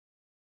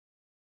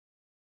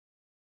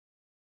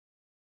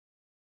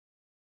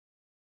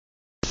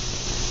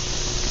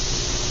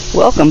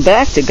Welcome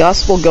back to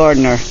Gospel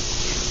Gardener.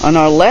 On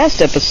our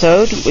last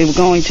episode, we were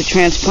going to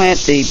transplant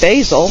the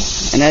basil,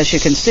 and as you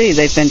can see,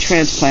 they've been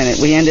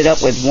transplanted. We ended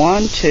up with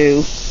 1,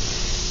 2,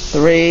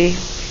 3,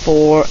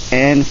 4,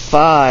 and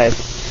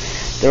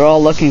 5. They're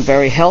all looking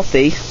very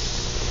healthy,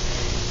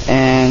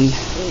 and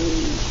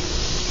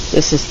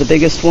this is the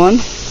biggest one.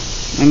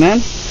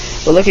 Amen.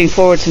 We're looking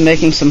forward to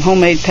making some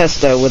homemade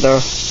pesto with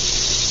our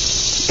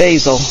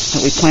basil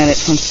that we planted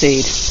from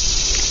seed.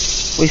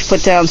 We've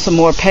put down some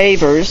more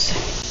pavers.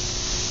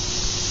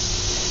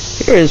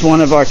 Here is one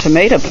of our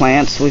tomato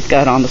plants we've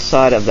got on the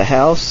side of the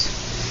house.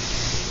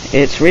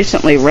 It's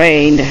recently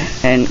rained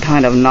and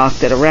kind of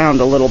knocked it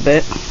around a little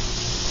bit,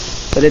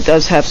 but it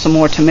does have some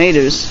more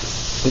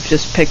tomatoes. We've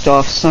just picked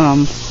off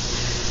some.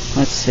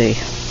 Let's see.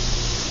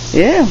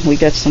 Yeah, we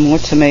got some more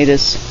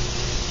tomatoes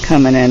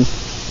coming in.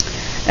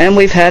 And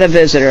we've had a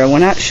visitor. We're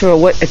not sure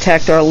what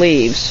attacked our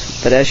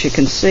leaves, but as you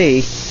can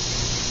see,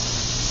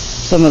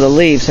 some of the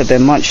leaves have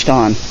been munched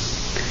on.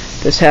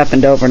 This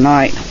happened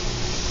overnight.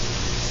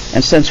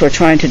 And since we're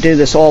trying to do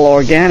this all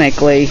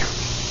organically,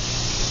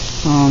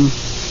 I'm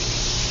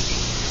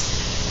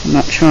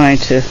not trying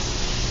to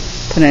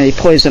put any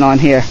poison on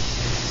here.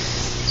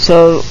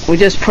 So we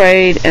just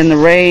prayed, and the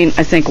rain,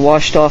 I think,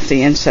 washed off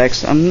the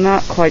insects. I'm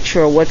not quite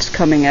sure what's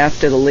coming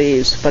after the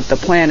leaves, but the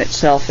plant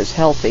itself is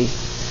healthy,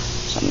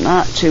 so I'm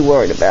not too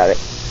worried about it.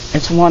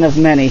 It's one of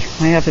many.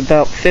 I have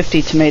about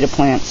 50 tomato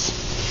plants.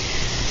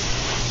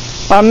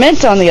 Our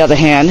mint, on the other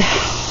hand,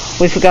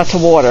 we forgot to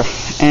water,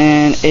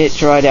 and it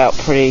dried out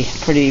pretty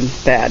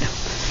bad.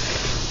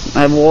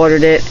 I've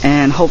watered it,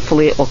 and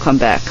hopefully it will come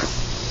back.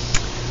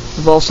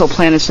 We've also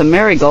planted some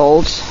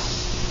marigolds,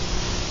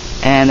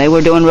 and they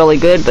were doing really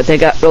good, but they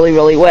got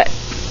really wet.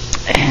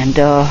 And,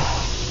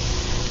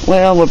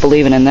 well, we're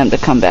believing in them to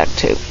come back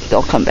too.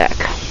 They'll come back.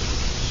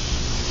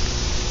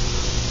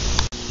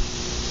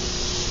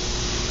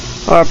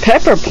 Our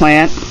pepper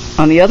plant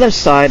on the other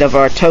side of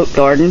our tote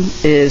garden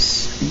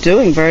is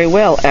doing very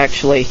well,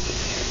 actually.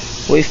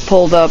 We've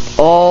pulled up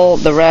all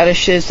the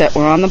radishes that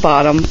were on the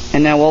bottom,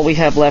 and now all we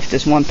have left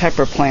is one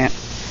pepper plant.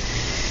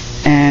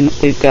 And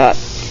we've got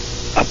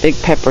a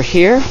big pepper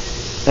here.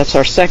 That's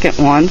our second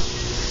one.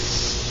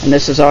 And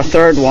this is our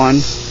third one.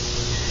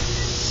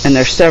 And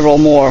there's several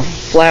more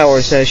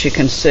flowers, as you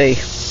can see.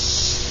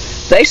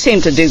 They seem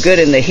to do good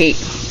in the heat.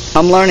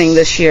 I'm learning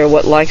this year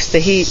what likes the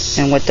heat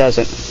and what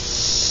doesn't.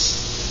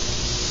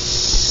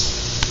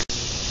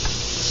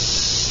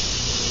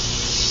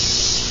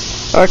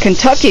 Our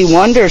Kentucky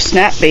Wonder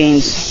snap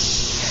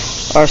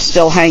beans are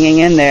still hanging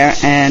in there,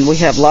 and we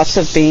have lots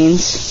of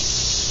beans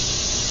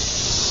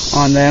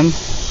on them.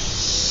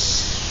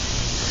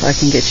 If I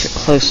can get you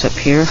close up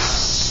here.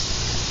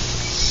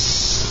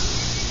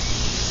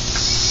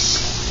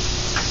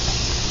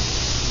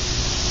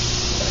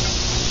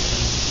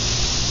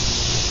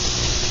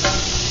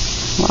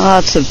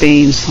 Lots of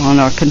beans on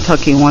our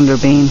Kentucky Wonder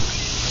bean.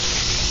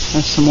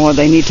 There's some more.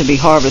 They need to be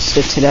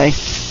harvested today.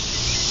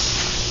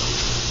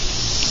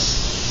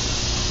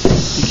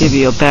 Give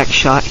you a back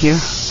shot here.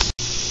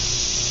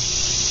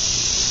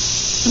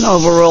 An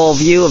overall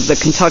view of the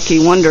Kentucky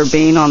Wonder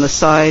bean on the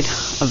side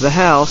of the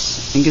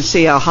house. You can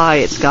see how high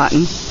it's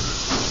gotten.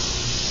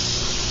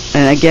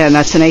 And again,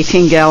 that's an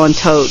 18-gallon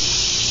tote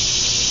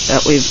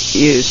that we've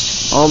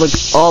used. All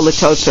the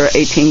totes are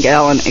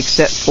 18-gallon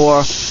except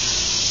for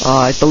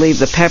I believe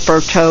the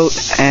pepper tote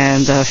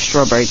and the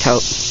strawberry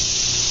tote.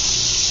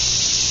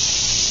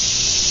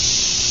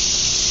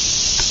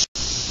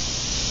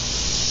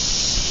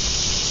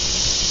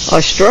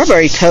 Our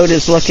strawberry tote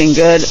is looking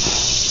good,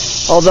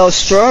 although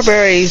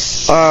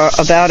strawberries are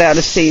about out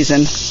of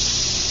season.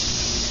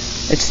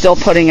 It's still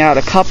putting out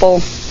a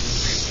couple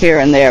here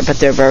and there, but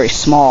they're very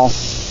small,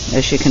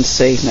 as you can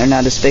see. They're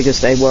not as big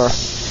as they were.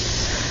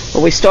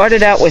 But we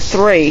started out with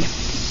 3,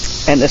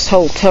 and this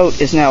whole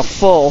tote is now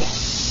full.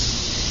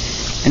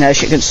 And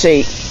as you can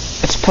see,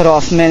 it's put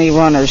off many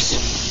runners.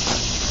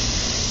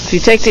 If you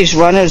take these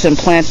runners and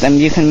plant them,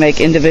 you can make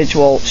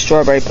individual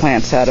strawberry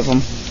plants out of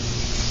them.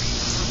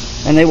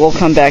 And they will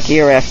come back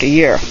year after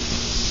year.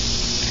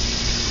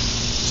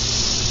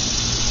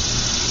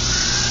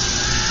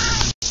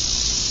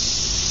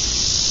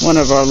 One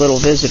of our little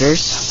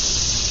visitors.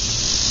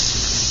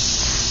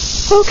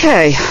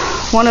 Okay,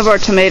 one of our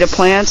tomato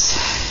plants,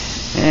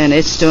 and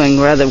it's doing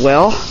rather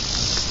well.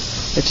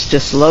 It's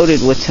just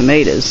loaded with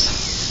tomatoes.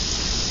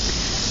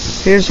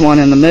 Here's one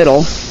in the middle.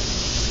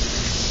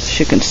 As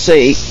you can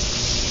see,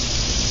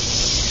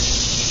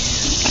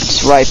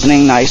 it's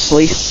ripening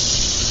nicely.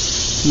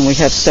 And we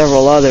have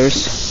several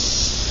others.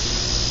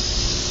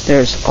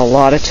 There's a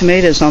lot of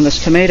tomatoes on this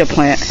tomato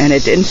plant, and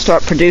it didn't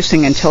start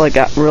producing until it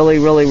got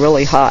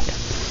really hot.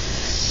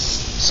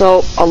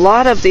 So a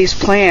lot of these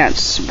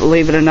plants,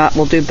 believe it or not,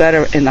 will do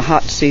better in the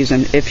hot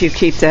season if you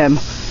keep them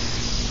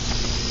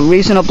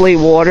reasonably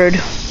watered.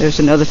 There's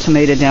another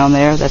tomato down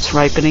there that's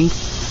ripening.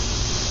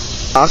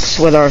 Box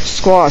with our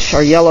squash,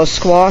 our yellow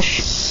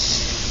squash,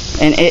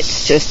 and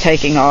it's just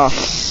taking off.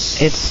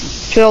 It's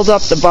filled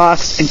up the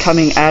box and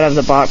coming out of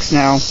the box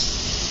now.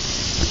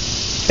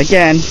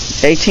 again,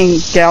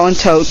 18-gallon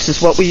totes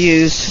is what we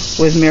used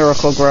with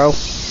Miracle-Gro.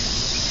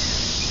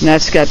 And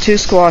that's got 2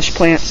 squash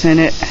plants in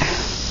it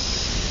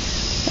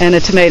and a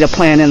tomato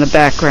plant in the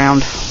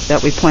background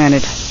that we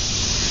planted.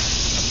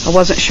 I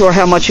wasn't sure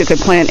how much you could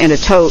plant in a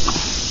tote,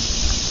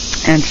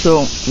 and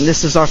so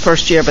this is our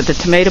first year, but the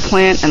tomato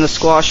plant and the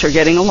squash are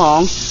getting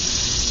along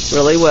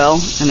really well.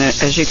 And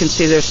as you can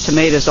see, there's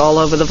tomatoes all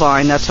over the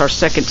vine. That's our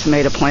second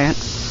tomato plant.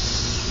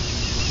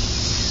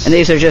 And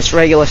these are just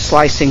regular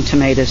slicing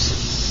tomatoes.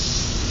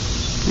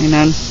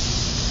 Amen.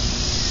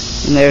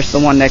 And there's the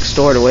one next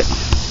door to it.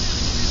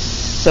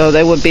 So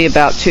they would be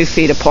about 2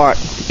 feet apart,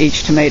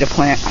 each tomato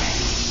plant.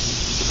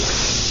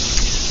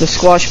 The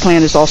squash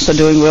plant is also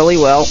doing really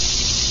well.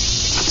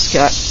 It's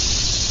got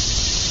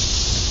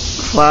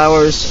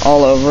flowers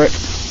all over it.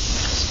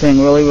 It's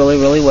doing really, really,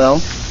 really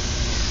well.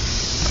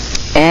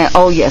 And,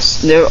 oh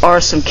yes, there are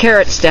some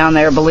carrots down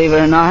there, believe it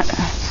or not.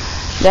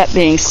 That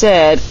being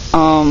said,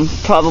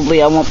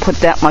 probably I won't put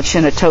that much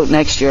in a tote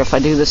next year. If I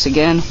do this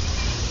again,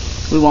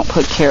 we won't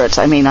put carrots.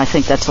 I mean, I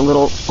think that's a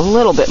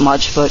little bit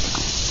much, but...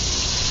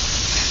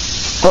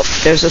 Oh,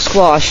 there's a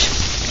squash.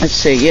 Let's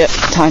see. Yep,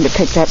 time to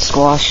pick that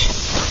squash.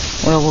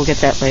 Well, we'll get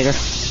that later.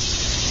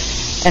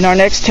 And our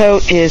next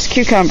tote is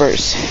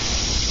cucumbers.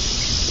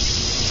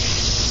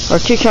 Our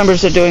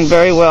cucumbers are doing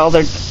very well.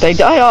 They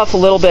die off a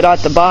little bit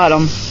at the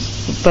bottom,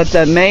 but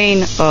the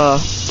main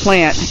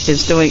plant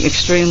is doing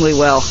extremely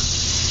well.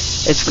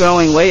 It's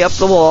growing way up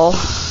the wall.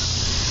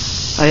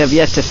 I have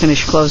yet to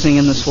finish closing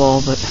in this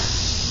wall, but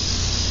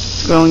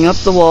it's growing up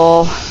the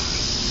wall.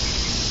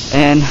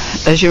 And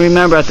as you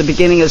remember, at the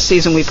beginning of the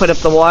season, we put up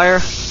the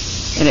wire,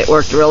 and it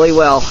worked really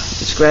well.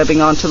 It's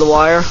grabbing onto the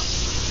wire.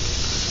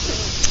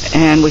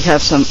 And we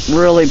have some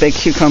really big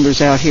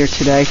cucumbers out here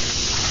today.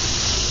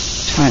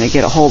 Trying to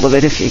get a hold of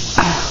it if you...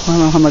 I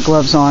don't have my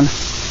gloves on.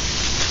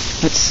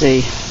 Let's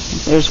see.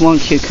 There's one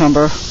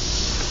cucumber.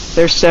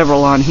 There's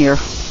several on here.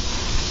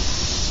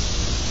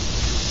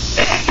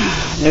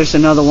 There's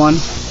another one.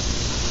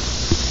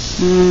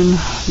 And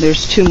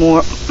there's 2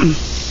 more.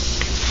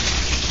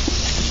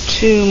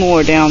 2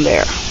 more down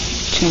there.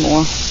 2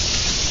 more.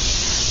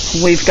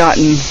 We've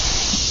gotten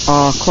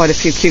quite a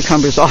few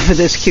cucumbers off of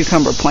this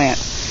cucumber plant.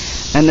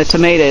 And the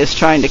tomato is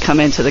trying to come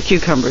into the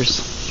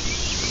cucumbers.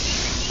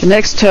 The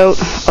next tote,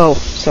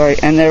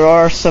 and there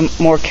are some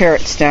more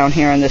carrots down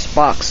here in this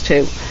box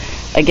too.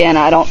 Again,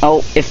 I don't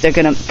know if they're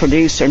going to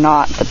produce or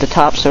not, but the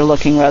tops are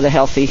looking rather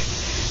healthy.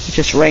 It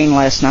just rained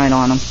last night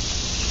on them,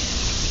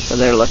 so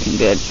they're looking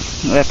good.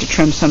 We have to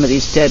trim some of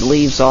these dead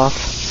leaves off.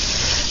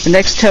 The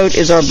next tote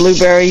is our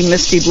blueberry,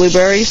 misty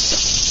blueberries.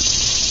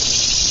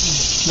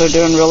 They're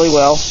doing really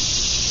well.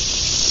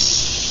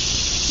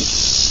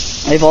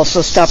 They've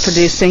also stopped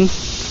producing.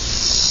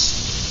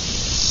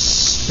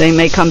 They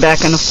may come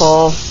back in the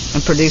fall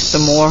and produce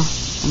some more.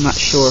 I'm not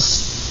sure.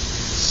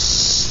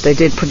 They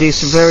did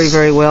produce very,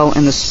 very well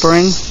in the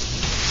spring.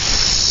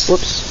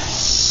 Whoops.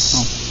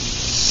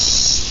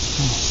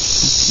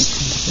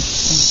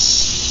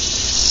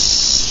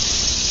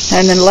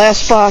 And then the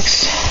last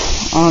box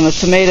on the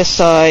tomato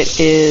side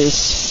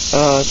is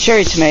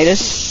cherry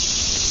tomatoes.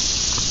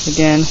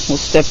 Again, we'll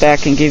step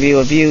back and give you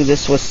a view.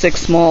 This was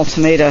 6 small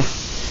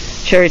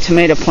cherry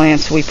tomato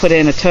plants we put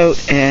in a tote,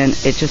 and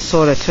it just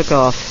sort of took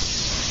off.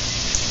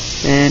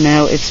 And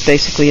now it's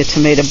basically a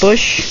tomato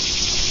bush.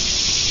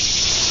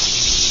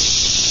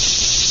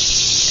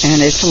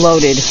 And it's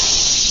loaded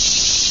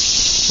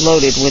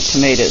with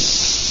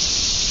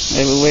tomatoes.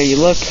 Everywhere you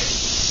look,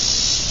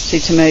 see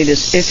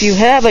tomatoes. If you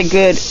have a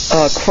good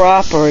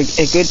crop or a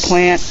good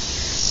plant,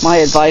 my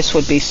advice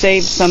would be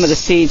save some of the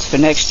seeds for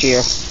next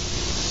year.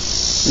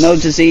 No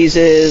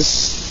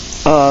diseases,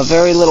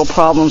 very little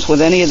problems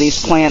with any of these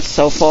plants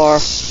so far.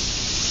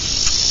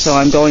 So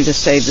I'm going to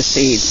save the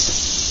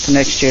seeds for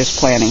next year's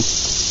planting.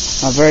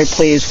 I'm very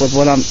pleased with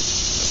what I'm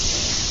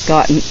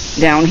gotten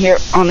down here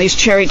on these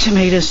cherry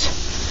tomatoes.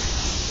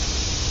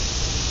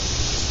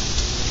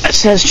 It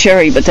says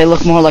cherry, but they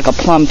look more like a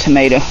plum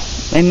tomato.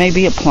 They may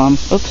be a plum.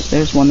 Oops,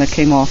 there's one that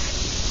came off.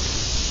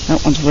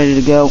 That one's ready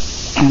to go,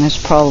 and it's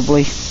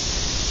probably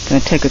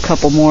going to take a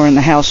couple more in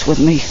the house with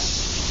me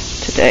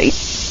today.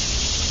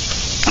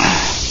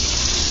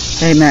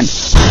 Amen.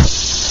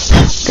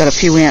 Got a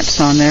few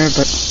ants on there,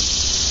 but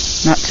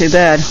not too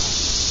bad.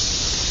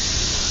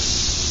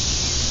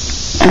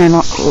 And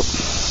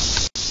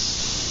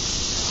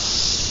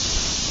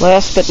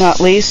last but not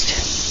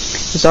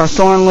least is our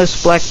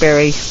thornless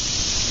blackberry.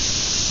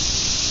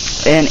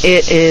 And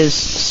it is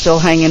still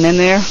hanging in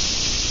there.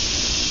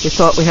 We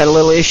thought we had a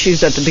little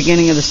issues at the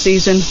beginning of the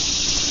season,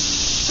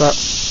 but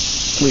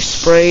we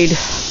sprayed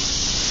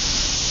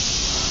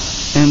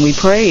and we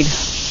prayed.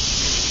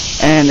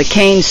 And the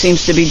cane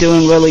seems to be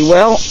doing really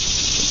well.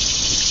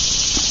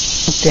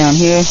 Down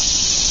here,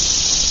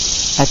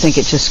 I think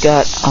it just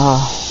got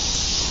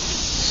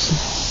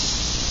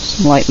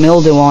some light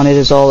mildew on it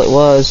is all it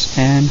was,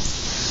 and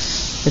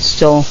it's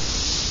still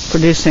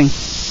producing.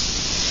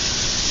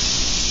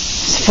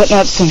 It's putting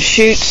out some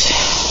shoots.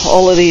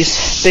 All of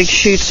these big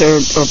shoots are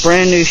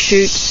brand new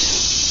shoots.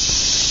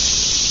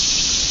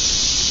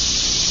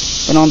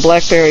 But on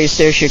blackberries,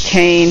 there's your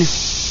cane,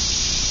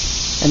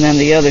 and then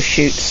the other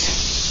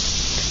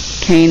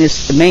shoots.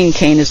 The main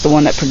cane is the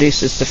one that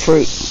produces the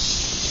fruit.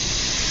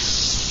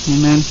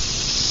 Amen.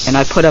 And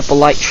I put up a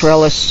light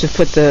trellis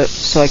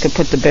so I could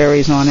put the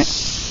berries on it.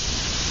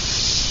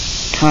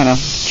 Kind of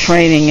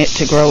training it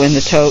to grow in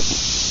the tote.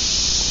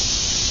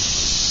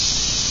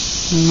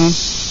 Amen.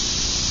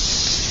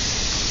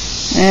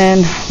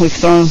 And we've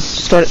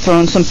started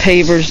throwing some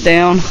pavers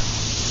down.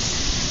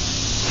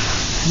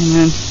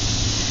 Amen.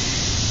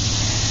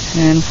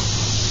 And,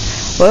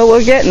 well,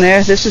 we're getting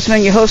there. This has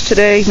been your host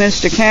today,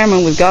 Minister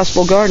Cameron with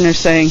Gospel Gardener,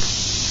 saying,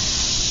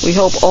 we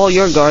hope all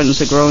your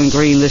gardens are growing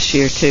green this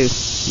year too.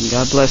 And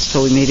God bless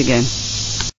till we meet again.